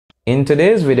In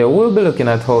today's video, we'll be looking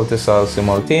at how to solve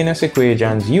simultaneous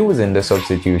equations using the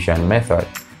substitution method.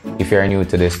 If you are new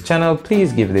to this channel,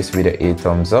 please give this video a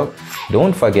thumbs up.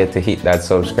 Don't forget to hit that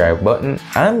subscribe button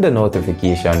and the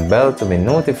notification bell to be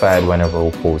notified whenever we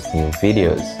post new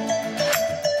videos.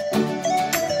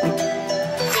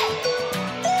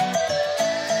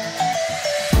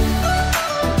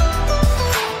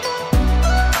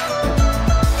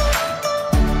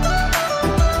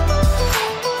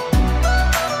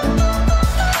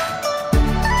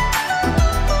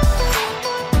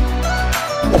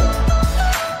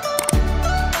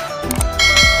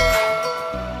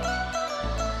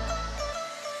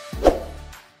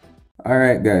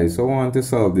 Alright guys, so I want to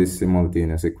solve this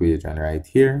simultaneous equation right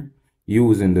here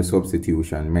using the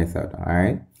substitution method,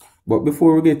 alright? But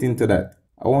before we get into that,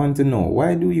 I want to know,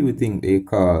 why do you think they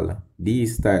call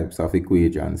these types of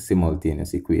equations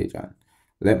simultaneous equation?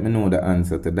 Let me know the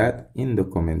answer to that in the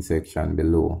comment section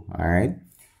below, alright?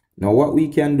 Now what we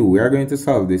can do, we are going to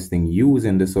solve this thing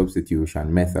using the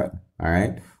substitution method,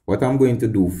 alright? What I'm going to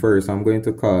do first, I'm going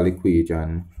to call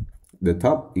equation, the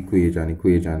top equation,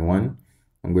 equation 1.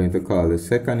 I'm going to call the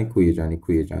second equation,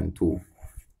 equation 2.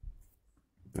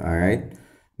 Alright.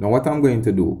 Now what I'm going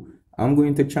to do, I'm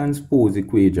going to transpose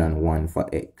equation 1 for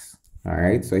x.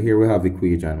 Alright. So here we have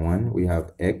equation 1. We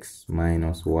have x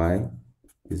minus y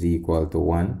is equal to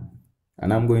 1.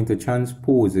 And I'm going to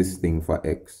transpose this thing for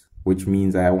x, which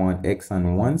means I want x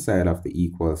on one side of the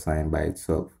equal sign by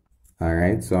itself.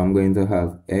 Alright. So I'm going to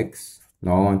have x.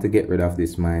 Now I want to get rid of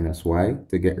this minus y.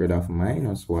 To get rid of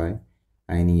minus y,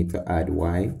 I need to add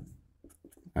y,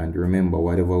 and remember,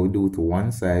 whatever we do to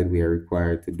one side, we are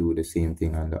required to do the same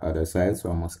thing on the other side,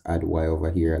 so I must add y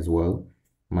over here as well.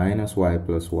 Minus y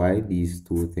plus y, these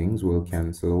two things will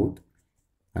cancel out,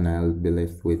 and I'll be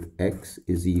left with x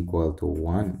is equal to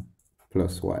 1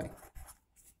 plus y.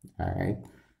 Alright,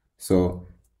 so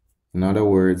in other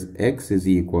words, x is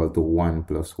equal to 1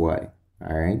 plus y.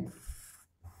 Alright,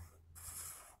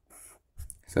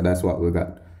 so that's what we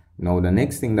got. Now the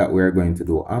next thing that we're going to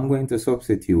do, I'm going to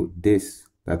substitute this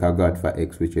that I got for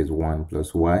x, which is 1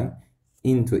 plus y,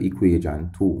 into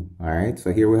equation 2. Alright,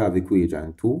 so here we have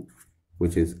equation 2,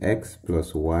 which is x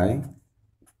plus y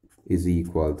is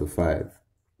equal to 5.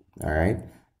 Alright,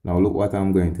 now look what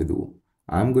I'm going to do.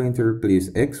 I'm going to replace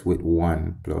x with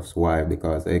 1 plus y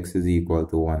because x is equal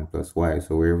to 1 plus y.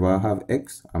 So wherever I have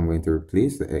x, I'm going to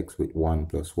replace the x with 1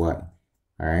 plus y.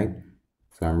 Alright.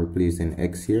 So I'm replacing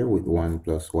x here with 1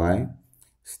 plus y.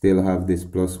 Still have this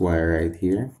plus y right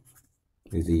here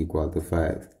is equal to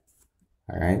 5.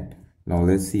 Alright. Now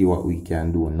let's see what we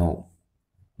can do now.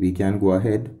 We can go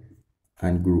ahead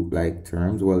and group like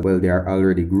terms. Well, they are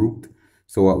already grouped.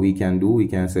 So what we can do, we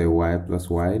can say y plus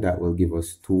y. That will give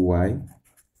us 2y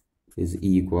is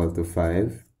equal to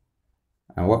 5.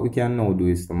 And what we can now do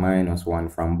is to minus 1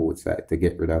 from both sides to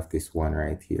get rid of this 1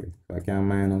 right here. So I can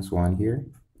minus 1 here.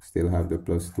 Still have the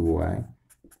plus 2y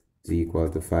is equal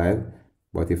to 5.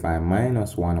 But if I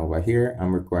minus 1 over here,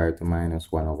 I'm required to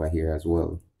minus 1 over here as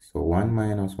well. So 1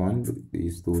 minus 1,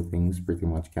 these two things pretty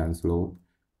much cancel out.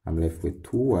 I'm left with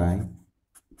 2y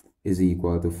is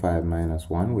equal to 5 minus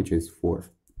 1, which is 4.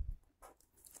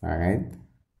 Alright.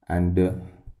 And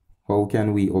how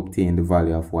can we obtain the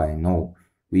value of y now?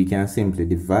 We can simply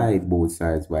divide both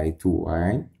sides by 2.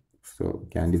 Alright. So we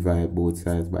can divide both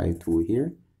sides by 2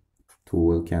 here. 2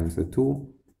 will cancel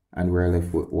 2, and we're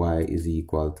left with y is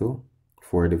equal to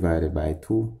 4 divided by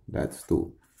 2, that's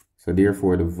 2. So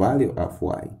therefore the value of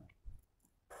y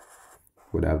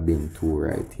would have been 2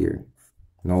 right here.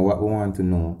 Now what we want to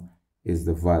know is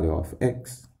the value of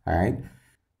x. Alright,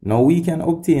 now we can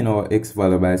obtain our x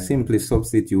value by simply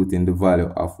substituting the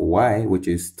value of y, which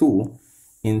is 2,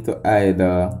 into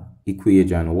either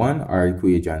equation 1 or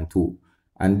equation 2,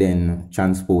 and then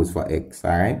transpose for x.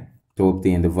 Alright, to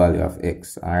obtain the value of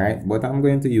x. Alright, but I'm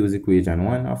going to use equation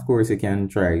 1. Of course, you can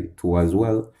try 2 as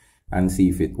well and see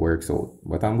if it works out.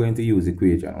 But I'm going to use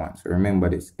equation 1. So remember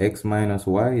this, x minus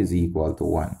y is equal to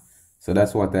 1. So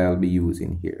that's what I'll be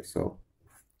using here. So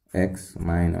x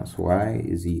minus y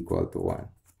is equal to 1.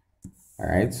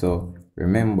 Alright, so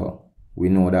remember, we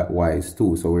know that y is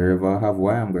 2. So wherever I have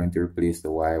y, I'm going to replace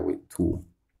the y with 2.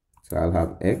 So I'll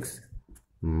have x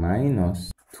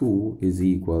minus 2 is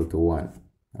equal to 1.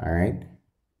 Alright,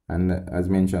 and as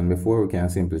mentioned before, we can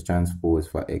simply transpose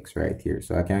for x right here.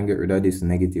 So I can get rid of this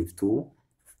negative 2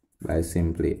 by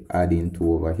simply adding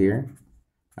 2 over here.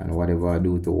 And whatever I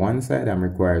do to one side, I'm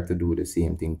required to do the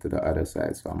same thing to the other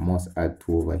side. So I must add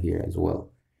 2 over here as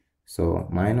well. So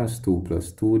minus 2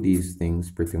 plus 2, these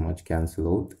things pretty much cancel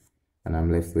out. And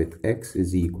I'm left with x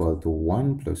is equal to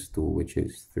 1 plus 2, which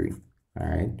is 3.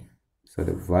 Alright, So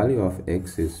the value of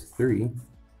x is 3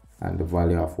 and the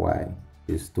value of y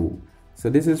is 2. So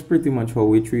this is pretty much how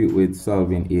we treat with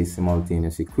solving a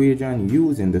simultaneous equation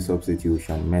using the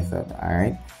substitution method.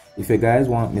 Alright, if you guys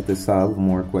want me to solve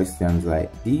more questions like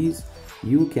these,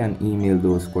 you can email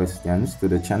those questions to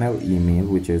the channel email,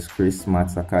 which is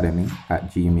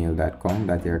chrismathsacademy@gmail.com,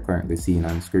 that you're currently seeing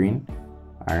on screen.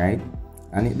 Alright,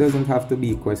 and it doesn't have to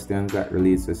be questions that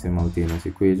relates to simultaneous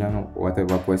equation.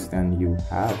 Whatever question you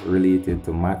have related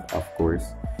to math, of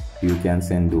course, you can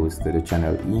send those to the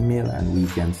channel email and we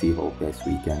can see how best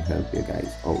we can help you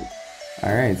guys out.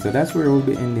 Alright, so that's where we'll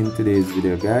be ending today's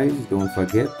video, guys. Don't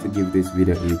forget to give this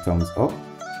video a thumbs up.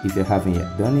 If you haven't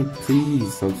yet done it,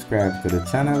 please subscribe to the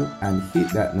channel and hit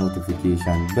that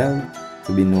notification bell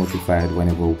to be notified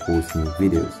whenever we post new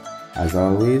videos. As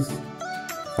always,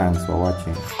 thanks for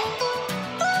watching.